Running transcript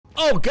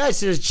Oh, guys,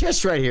 there's a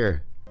chest right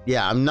here.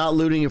 Yeah, I'm not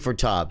looting it for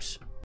Tobbs.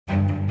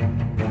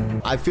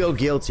 I feel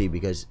guilty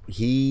because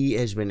he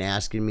has been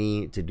asking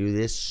me to do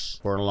this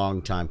for a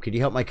long time. Could you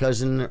help my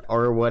cousin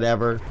or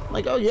whatever? I'm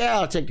like, oh yeah,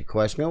 I'll take the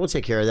quest, man. We'll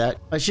take care of that.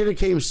 I should have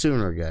came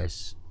sooner,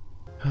 guys.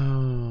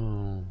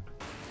 Oh.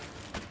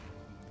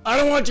 I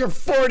don't want your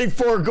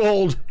 44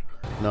 gold.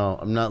 No,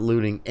 I'm not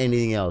looting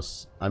anything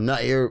else. I'm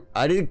not here.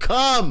 I didn't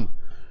come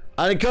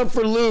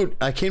for loot.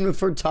 I came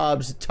for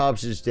Tobbs.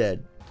 Tobbs is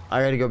dead.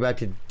 I gotta go back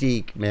to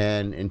Deke,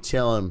 man, and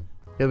tell him.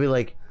 He'll be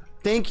like,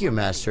 thank you,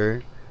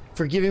 master,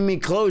 for giving me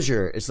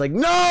closure. It's like,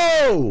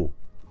 no!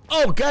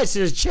 Oh, guys,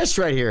 there's a chest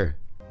right here.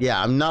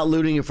 Yeah, I'm not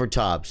looting it for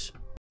Tobbs.